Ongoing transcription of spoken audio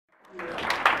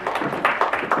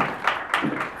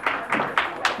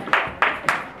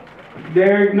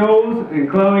Derek Knowles, and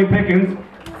Chloe Pickens.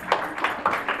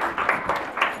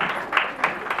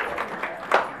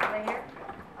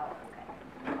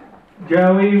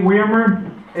 Joey Wimmer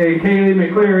and Kaylee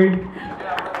McCleary.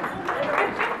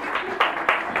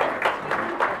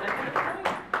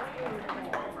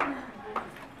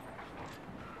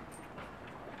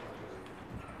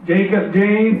 Jacob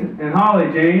James and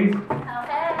Holly James.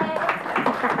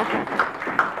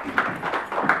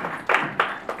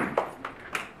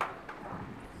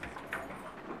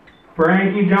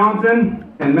 Frankie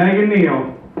Johnson and Megan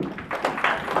Neal.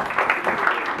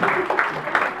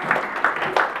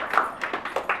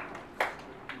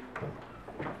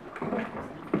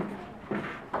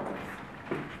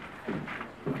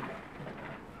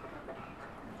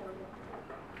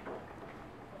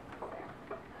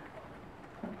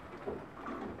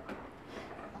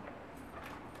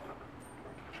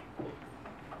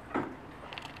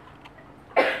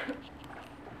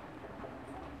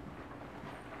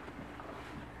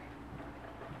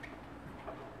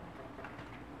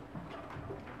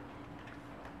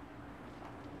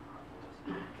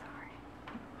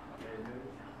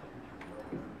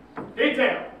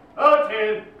 Detail,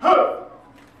 attend, hoof,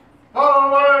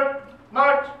 forward,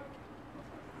 march.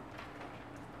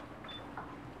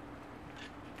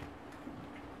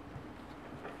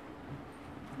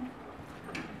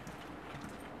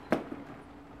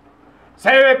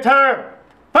 Say it, turn,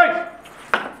 face,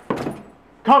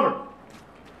 cover,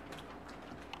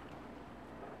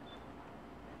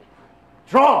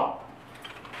 draw,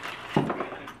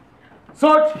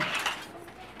 search,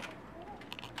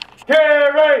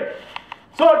 carry,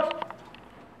 search,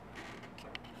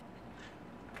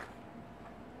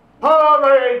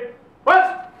 parade,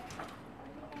 west,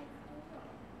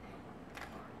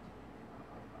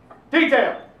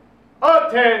 detail,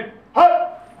 attend,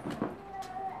 hut,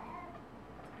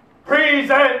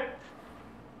 present,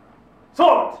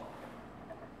 swords.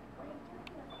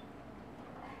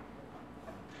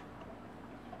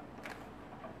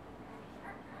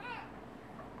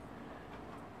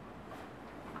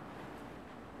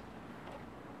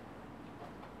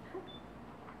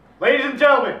 Ladies and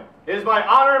gentlemen, it is my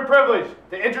honor and privilege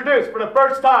to introduce for the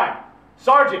first time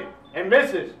Sergeant and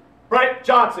Mrs. Brett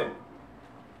Johnson.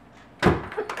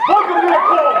 Welcome to the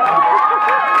Corps!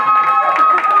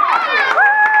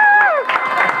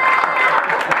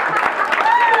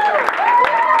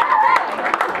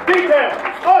 Detail,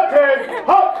 attend,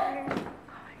 hop,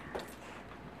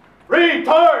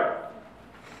 return.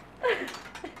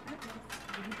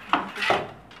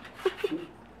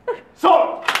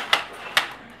 Sword.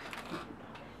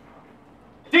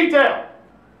 Detail,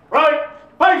 right,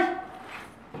 face,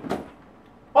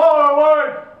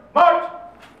 forward, march,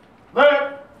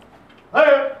 left,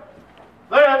 left,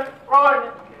 left,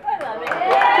 right. I love it.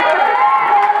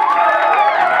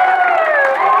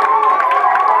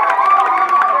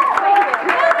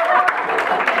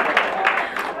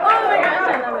 Oh my gosh,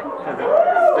 I love it.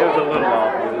 It was a little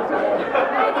off.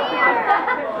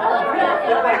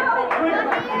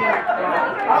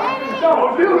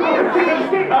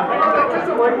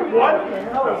 What?